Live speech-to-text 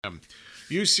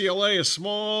UCLA, a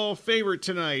small favorite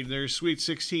tonight in their Sweet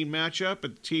 16 matchup at the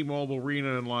T-Mobile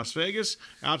Arena in Las Vegas.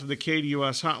 Out to the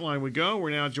KDUS hotline we go.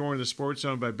 We're now joined in the Sports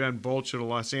Zone by Ben Bolch of the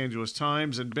Los Angeles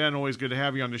Times. And Ben, always good to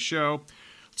have you on the show.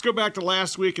 Let's go back to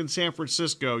last week in San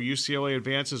Francisco. UCLA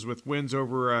advances with wins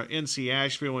over NC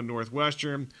Asheville and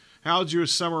Northwestern. How would you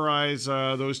summarize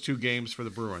those two games for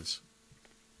the Bruins?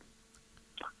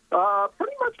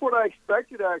 Pretty much what I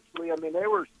expected, actually. I mean, they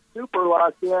were super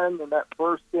locked in that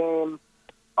first game.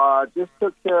 Just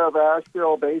took care of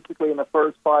Asheville basically in the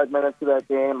first 5 minutes of that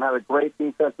game. Had a great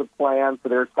defensive plan for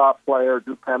their top player,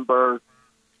 Drew Pember.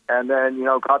 And then,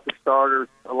 got the starters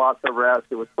a lot of rest.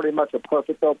 It was pretty much a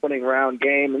perfect opening round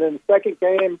game. And then the second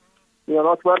game,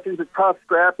 Northwestern's a tough,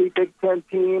 scrappy Big Ten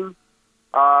team.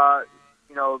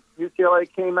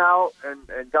 UCLA came out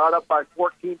and got up by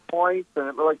 14 points, and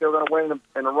it looked like they were going to win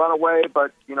in a runaway.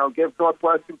 But, give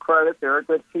Northwestern credit. They're a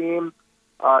good team.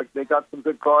 They got some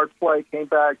good guard play, came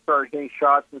back, started hitting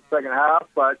shots in the second half.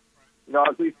 But,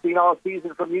 as we've seen all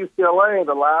season from UCLA,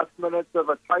 the last minutes of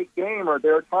a tight game are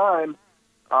their time.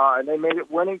 And they made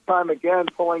it winning time again,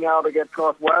 pulling out against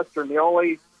Northwestern. The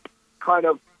only kind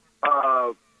of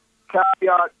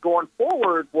caveat going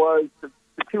forward was the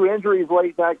two injuries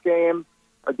late in that game.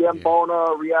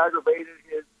 Bona re-aggravated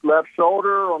his left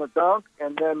shoulder on a dunk,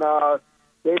 and then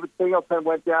David Singleton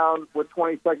went down with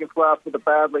 20 seconds left with a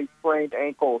badly sprained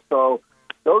ankle. So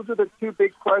those are the two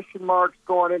big question marks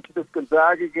going into this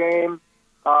Gonzaga game.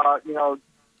 UCLA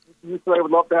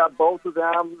would love to have both of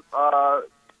them.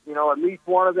 At least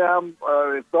one of them.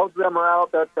 If both of them are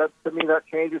out, that to me that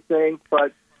changes things.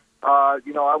 But I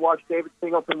watched David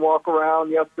Singleton walk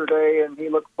around yesterday, and he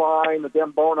looked fine. The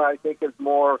Bona, I think, is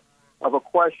more of a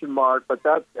question mark. But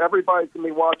everybody's going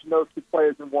to be watching those two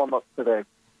players in warm-ups today.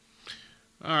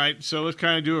 All right, so let's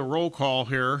kind of do a roll call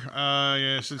here.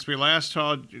 Since we last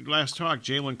talked,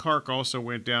 Jalen Clark also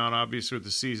went down, obviously, with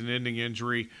the season-ending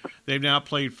injury. They've now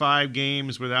played 5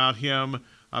 games without him.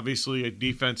 Obviously, a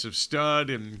defensive stud,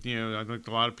 and I think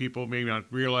a lot of people maybe not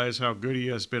realize how good he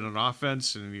has been on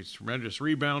offense, and he's a tremendous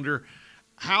rebounder.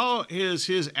 How has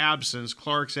his absence,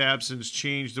 Clark's absence,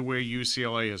 changed the way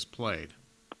UCLA has played?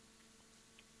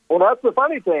 Well, that's the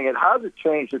funny thing. It hasn't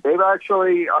changed it. They've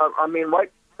actually, right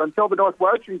until the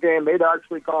Northwestern game, they'd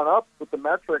actually gone up with the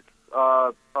metrics.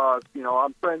 I'm a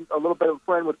little bit of a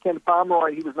friend with Ken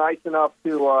Pomeroy. He was nice enough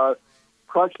to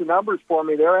crunch the numbers for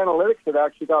me. Their analytics had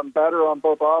actually gotten better on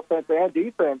both offense and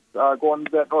defense going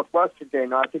into that Northwestern game.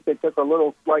 Now, I think they took a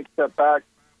little slight step back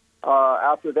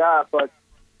after that, but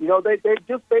they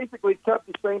just basically kept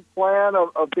the same plan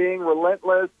of being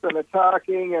relentless and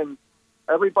attacking, and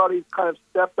everybody's kind of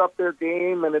stepped up their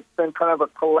game, and it's been kind of a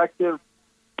collective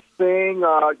thing.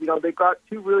 They got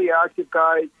 2 really active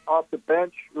guys off the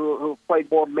bench who played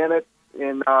more minutes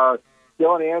in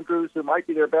Dylan Andrews, who might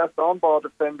be their best on-ball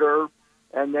defender,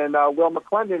 and then Will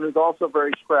McClendon, who's also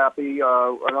very scrappy,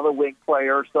 another wing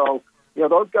player. So,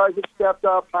 those guys have stepped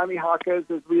up. Jaime Jaquez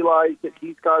has realized that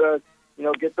he's got to,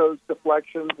 get those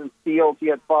deflections and steals. He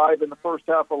had 5 in the first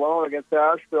half alone against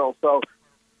Asheville. So,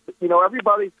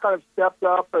 everybody's kind of stepped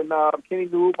up, and Kenny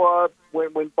Nuba,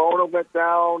 when Bona went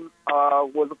down,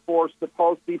 was a force to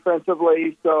post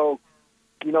defensively. So,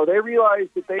 they realized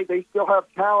that they still have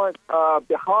talent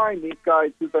behind these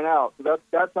guys who've been out. So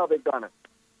that's how they've done it.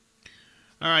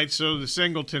 All right, so the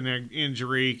Singleton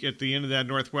injury at the end of that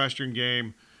Northwestern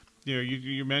game,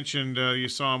 you mentioned you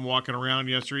saw him walking around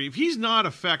yesterday. If he's not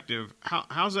effective,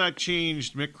 how's that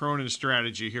changed Mick Cronin's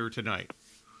strategy here tonight?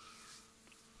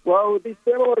 Well, it would be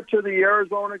similar to the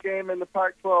Arizona game in the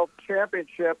Pac-12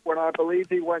 championship when I believe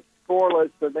he went scoreless,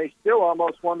 and they still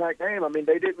almost won that game. I mean,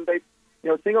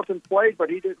 Singleton played, but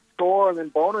he didn't score, and then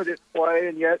Bona didn't play,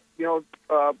 and yet,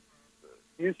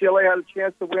 UCLA had a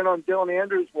chance to win on Dylan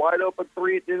Andrews' wide-open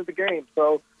 3 at the end of the game.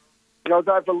 So, as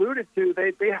I've alluded to,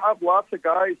 they have lots of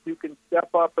guys who can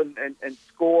step up and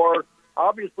score.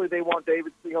 Obviously, they want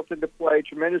David Singleton to play.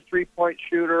 Tremendous three-point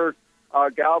shooter,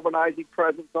 galvanizing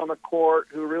presence on the court,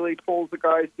 who really pulls the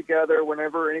guys together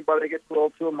whenever anybody gets a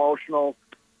little too emotional.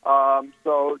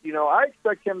 I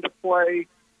expect him to play.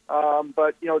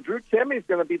 But Drew Timmy's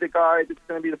going to be the guy that's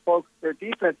going to be the focus of their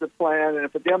defensive plan. And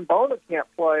if Adem Bona can't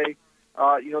play,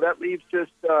 that leaves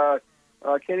just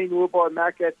Kenny Nwuba and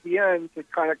Mac Etienne to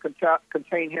kind of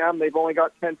contain him. They've only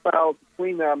got 10 fouls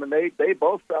between them, and they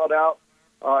both fouled out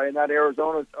in that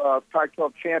Arizona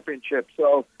Pac-12 championship.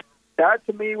 So that,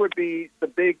 to me, would be the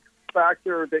big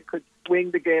factor that could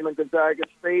swing the game in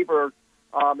Gonzaga's favor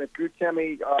if Drew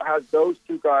Timme has those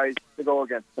 2 guys to go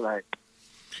against tonight.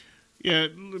 Yeah,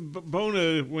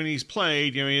 Bona, when he's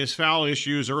played, his foul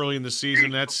issues early in the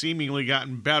season, that's seemingly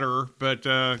gotten better. But,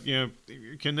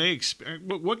 can they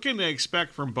what can they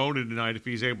expect from Bona tonight if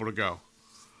he's able to go?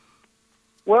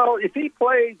 Well, if he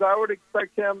plays, I would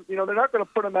expect him. They're not going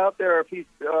to put him out there if he's,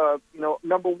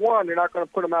 number one, they're not going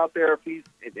to put him out there if he's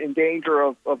in danger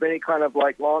of any kind of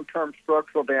like long-term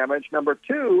structural damage. Number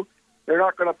two, they're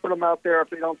not going to put him out there if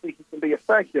they don't think he can be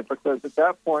effective, because at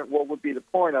that point, what would be the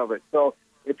point of it? So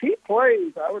if he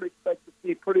plays, I would expect to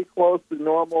see pretty close to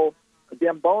normal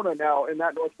Dembona. Now, in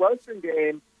that Northwestern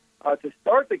game, to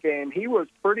start the game, he was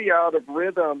pretty out of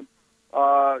rhythm,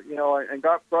 and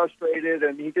got frustrated,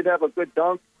 and he did have a good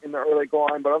dunk in the early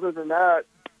going, but other than that,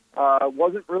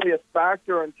 wasn't really a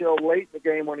factor until late in the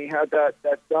game when he had that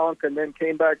dunk, and then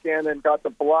came back in and got the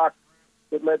block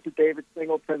that led to David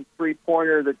Singleton's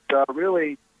three-pointer that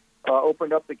really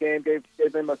opened up the game, gave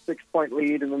them a 6-point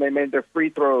lead, and then they made their free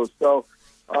throws. So,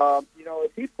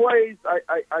 if he plays,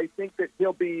 I think that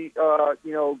he'll be,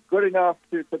 good enough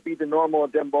to be the normal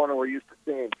Dembona we're used to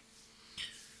seeing.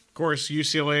 Of course,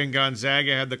 UCLA and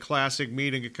Gonzaga had the classic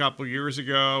meeting a couple years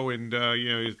ago, and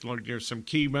there's some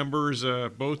key members,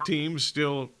 both teams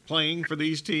still playing for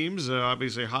these teams.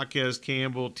 Obviously, Jaquez,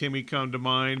 Campbell, Timmy come to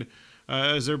mind.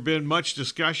 Has there been much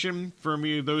discussion from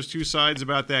those two sides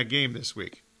about that game this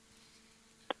week?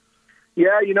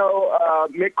 Yeah,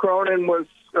 Mick Cronin was.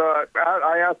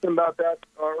 I asked him about that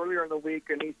earlier in the week,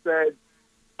 and he said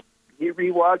he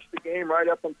rewatched the game right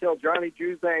up until Johnny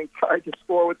Juzang tried to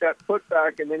score with that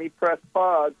putback, and then he pressed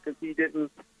pause because he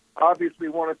didn't obviously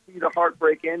want to see the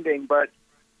heartbreak ending. But,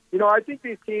 I think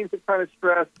these teams have kind of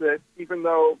stressed that even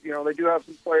though, they do have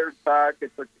some players back,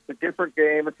 it's a different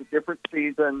game, it's a different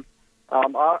season.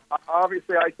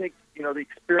 Obviously, I think, the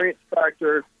experience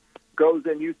factor goes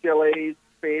in UCLA's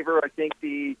favor. I think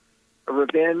the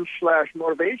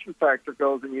revenge/motivation factor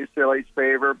goes in UCLA's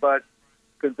favor, but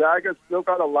Gonzaga's still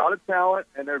got a lot of talent,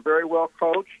 and they're very well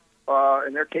coached,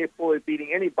 and they're capable of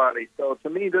beating anybody. So to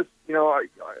me, this, I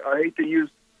hate to use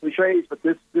cliches, but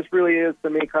this really is, to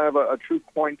me, kind of a true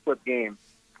coin flip game.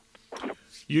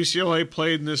 UCLA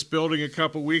played in this building a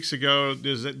couple weeks ago.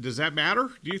 Does that matter,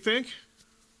 do you think?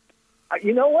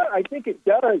 You know what? I think it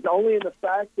does, only in the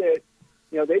fact that,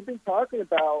 they've been talking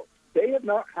about they have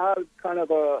not had kind of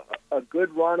a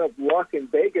good run of luck in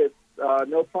Vegas,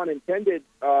 no pun intended.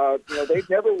 They've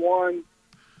never won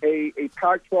a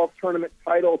Pac-12 tournament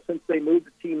title since they moved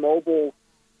to T-Mobile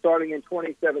starting in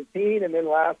 2017, and then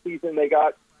last season they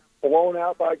got blown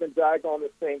out by Gonzaga on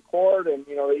the same court, and,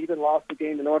 they even lost the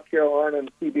game to North Carolina in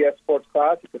the CBS Sports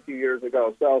Classic a few years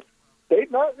ago. So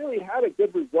they've not really had a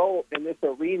good result in this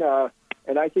arena,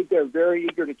 and I think they're very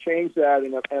eager to change that.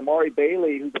 And Amari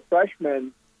Bailey, who's a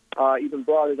freshman, even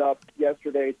brought it up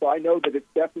yesterday. So I know that it's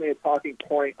definitely a talking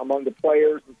point among the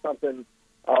players and something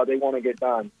they want to get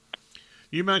done.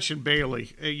 You mentioned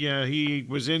Bailey. Yeah, he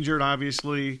was injured,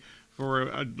 obviously, for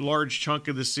a large chunk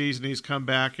of the season. He's come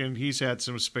back, and he's had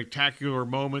some spectacular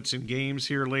moments in games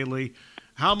here lately.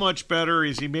 How much better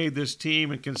has he made this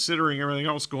team? And considering everything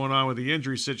else going on with the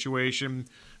injury situation,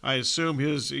 I assume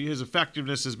his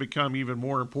effectiveness has become even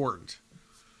more important.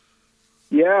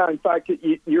 Yeah, in fact,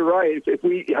 you're right. If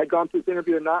we had gone through this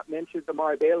interview and not mentioned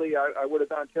Amari Bailey, I would have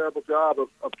done a terrible job of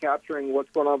capturing what's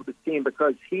going on with the team,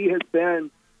 because he has been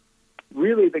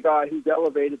really the guy who's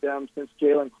elevated them since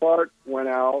Jalen Clark went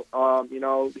out.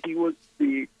 He was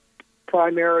the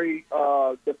primary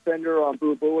defender on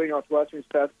Boo Buie, Northwestern's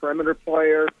best perimeter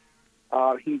player.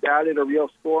 He's added a real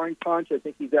scoring punch. I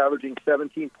think he's averaging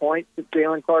 17 points since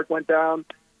Jalen Clark went down.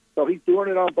 So he's doing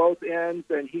it on both ends,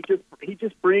 and he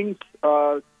just brings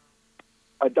a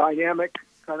dynamic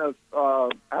kind of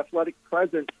athletic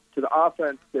presence to the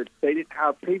offense that they didn't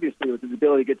have previously, with his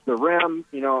ability to get to the rim.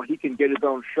 He can get his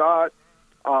own shot.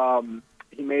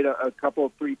 He made a couple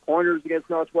of three-pointers against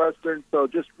Northwestern. So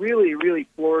just really, really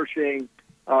flourishing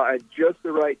at just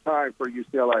the right time for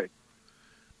UCLA.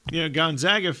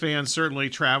 Gonzaga fans certainly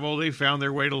travel. They found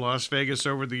their way to Las Vegas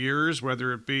over the years,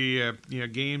 whether it be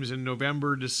games in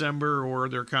November, December, or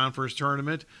their conference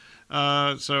tournament.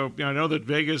 So I know that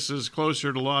Vegas is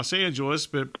closer to Los Angeles,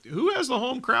 but who has the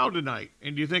home crowd tonight?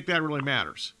 And do you think that really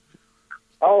matters?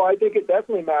 Oh, I think it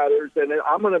definitely matters, and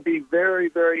I'm going to be very,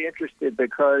 very interested,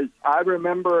 because I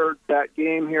remember that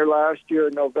game here last year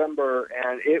in November,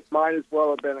 and it might as well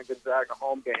have been a Gonzaga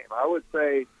home game. I would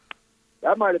say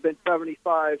that might have been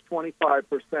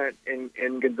 75-25%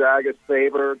 in Gonzaga's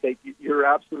favor. You're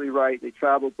absolutely right. They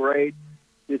travel great.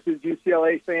 This is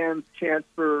UCLA fans' chance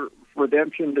for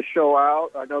redemption to show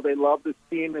out. I know they love this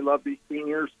team. They love these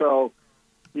seniors. So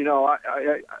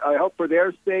I hope for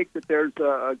their sake that there's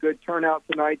a good turnout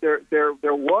tonight. There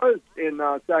was in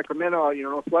Sacramento.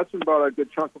 Northwestern brought a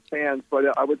good chunk of fans,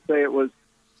 but I would say it was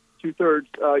 2/3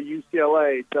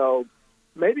 UCLA. So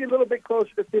maybe a little bit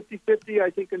closer to 50-50. I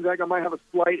think Gonzaga might have a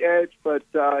slight edge, but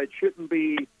it shouldn't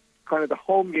be kind of the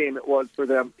home game it was for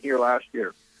them here last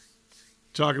year.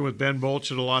 Talking with Ben Bolch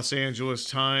of the Los Angeles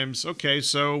Times. Okay,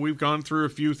 so we've gone through a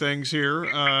few things here.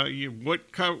 What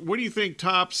do you think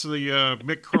tops the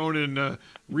Mick Cronin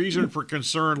reason for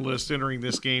concern list entering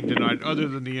this game tonight, other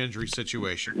than the injury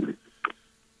situation?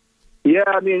 Yeah,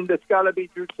 I mean, it's got to be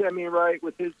Drew Timme, right,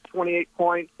 with his 28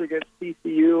 points against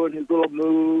TCU and his little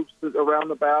moves around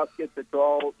the basket that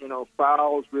draw,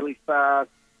 fouls really fast.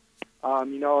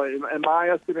 In my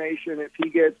estimation, if he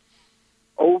gets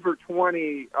over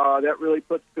 20, that really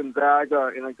puts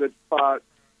Gonzaga in a good spot,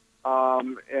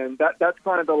 and that's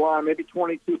kind of the line. Maybe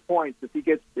 22 points. If he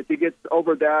gets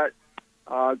over that,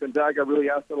 Gonzaga really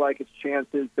has to like its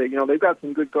chances. They've got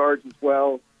some good guards as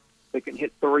well. They can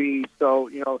hit threes. So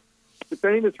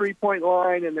defending the 3-point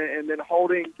line and then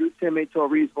holding Drew Timme to a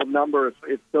reasonable number.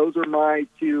 If those are my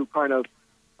two kind of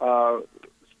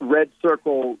red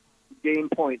circle game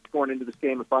points going into this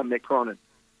game, if I'm Mick Cronin.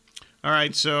 All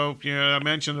right, so I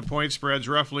mentioned the point spreads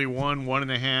roughly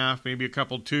 1.5, maybe a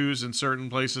couple twos in certain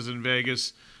places in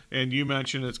Vegas, and you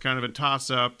mentioned it's kind of a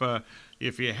toss-up.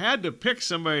 If you had to pick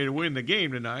somebody to win the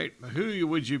game tonight, who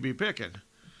would you be picking?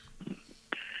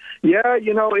 Yeah,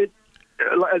 it's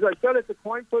as I said, it's a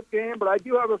coin flip game, but I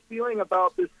do have a feeling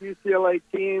about this UCLA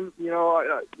team.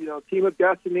 Team of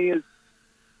destiny is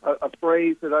a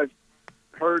phrase that I've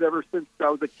heard ever since I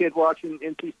was a kid watching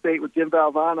NC State with Jim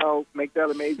Valvano make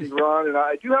that amazing run, and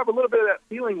I do have a little bit of that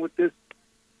feeling with this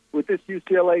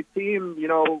UCLA team.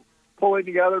 Pulling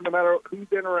together no matter who's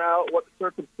in or out, what the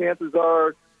circumstances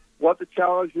are, what the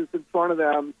challenge is in front of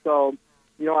them. So,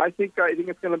 I think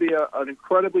it's going to be an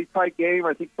incredibly tight game.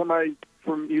 I think somebody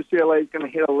from UCLA is going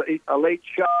to hit a late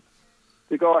shot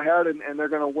to go ahead, and they're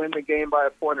going to win the game by a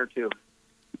point or two.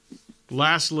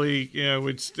 Lastly, you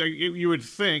would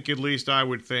think, at least I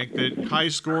would think, that high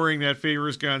scoring that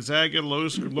favors Gonzaga,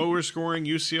 lower scoring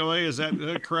UCLA. Is that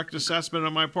a correct assessment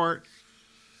on my part?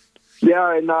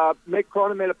 Yeah, and Mick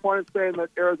Cronin made a point of saying that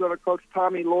Arizona coach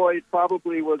Tommy Lloyd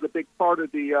probably was a big part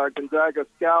of the Gonzaga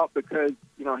scout because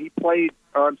he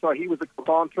was a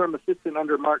long-term assistant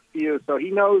under Mark Few, so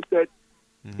he knows that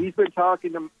he's been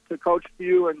talking to Coach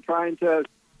Few and trying to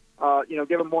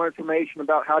give him more information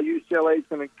about how UCLA is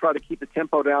going to try to keep the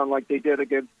tempo down like they did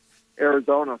against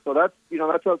Arizona. So that's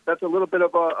a little bit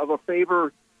of a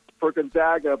favor for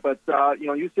Gonzaga, but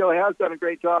UCLA has done a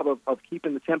great job of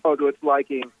keeping the tempo to its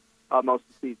liking most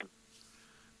of the season.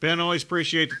 Ben, always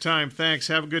appreciate the time. Thanks.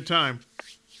 Have a good time.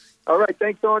 All right.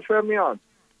 Thanks so much for having me on.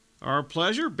 Our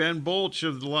pleasure. Ben Bolch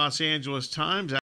of the Los Angeles Times.